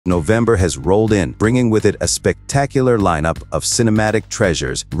November has rolled in, bringing with it a spectacular lineup of cinematic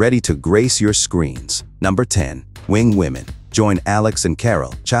treasures ready to grace your screens. Number 10. Wing Women. Join Alex and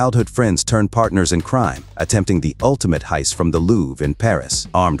Carol, childhood friends turned partners in crime, attempting the ultimate heist from the Louvre in Paris.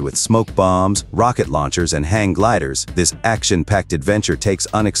 Armed with smoke bombs, rocket launchers, and hang gliders, this action-packed adventure takes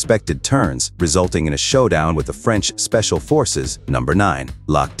unexpected turns, resulting in a showdown with the French Special Forces. Number 9.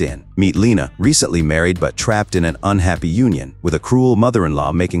 Locked In. Meet Lena, recently married but trapped in an unhappy union. With a cruel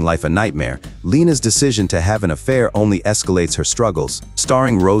mother-in-law making life a nightmare, Lena's decision to have an affair only escalates her struggles.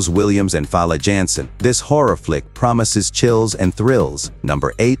 Starring Rose Williams and Fala Jansen, this horror flick promises chills and thrills.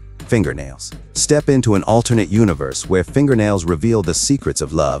 Number 8. Fingernails. Step into an alternate universe where fingernails reveal the secrets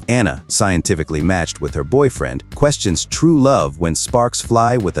of love. Anna, scientifically matched with her boyfriend, questions true love when sparks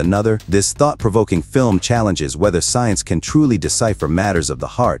fly with another. This thought-provoking film challenges whether science can truly decipher matters of the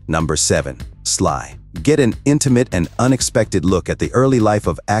heart. Number 7. Sly. Get an intimate and unexpected look at the early life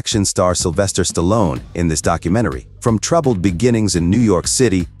of action star Sylvester Stallone in this documentary. From troubled beginnings in New York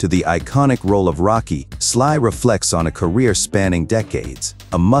City to the iconic role of Rocky, Sly reflects on a career spanning decades.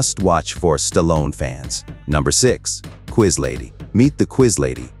 A must-watch for Stallone fans. Number 6. Quiz Lady. Meet the Quiz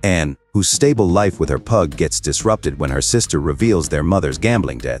Lady, Anne, whose stable life with her pug gets disrupted when her sister reveals their mother's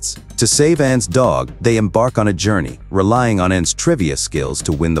gambling debts. To save Anne's dog, they embark on a journey, relying on Anne's trivia skills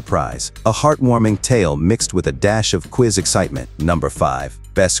to win the prize. A heartwarming tale mixed with a dash of quiz excitement. Number 5.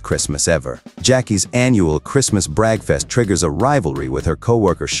 Best Christmas Ever. Jackie's annual Christmas bragfest triggers a rivalry with her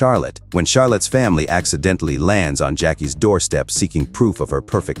coworker Charlotte when Charlotte's family accidentally lands on Jackie's doorstep seeking proof of her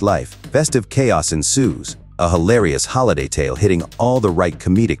perfect life. Festive chaos ensues, a hilarious holiday tale hitting all the right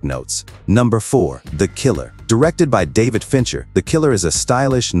comedic notes. Number 4. The Killer. Directed by David Fincher, The Killer is a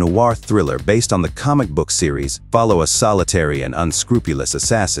stylish noir thriller based on the comic book series. Follow a solitary and unscrupulous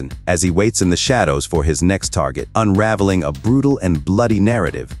assassin as he waits in the shadows for his next target, unraveling a brutal and bloody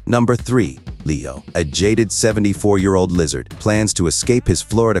narrative. Number 3. Leo. A jaded 74-year-old lizard plans to escape his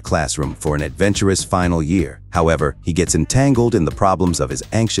Florida classroom for an adventurous final year. However, he gets entangled in the problems of his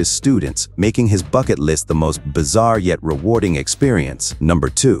anxious students, making his bucket list the most bizarre yet rewarding experience. Number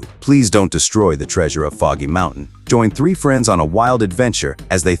 2. Please don't destroy the treasure of Foggy Mountain. Join 3 friends on a wild adventure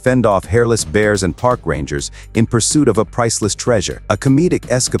as they fend off hairless bears and park rangers in pursuit of a priceless treasure. A comedic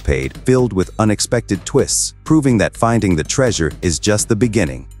escapade filled with unexpected twists, proving that finding the treasure is just the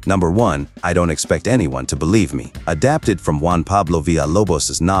beginning. Number 1. I Don't Expect Anyone to Believe Me. Adapted from Juan Pablo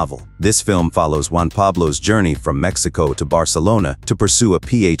Villalobos' novel, this film follows Juan Pablo's journey from Mexico to Barcelona to pursue a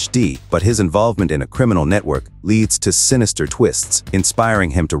PhD, but his involvement in a criminal network leads to sinister twists,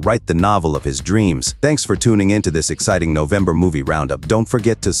 inspiring him to write the novel of his dreams. Thanks for tuning into this exciting November movie roundup. Don't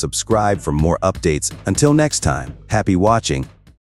forget to subscribe for more updates. Until next time, happy watching.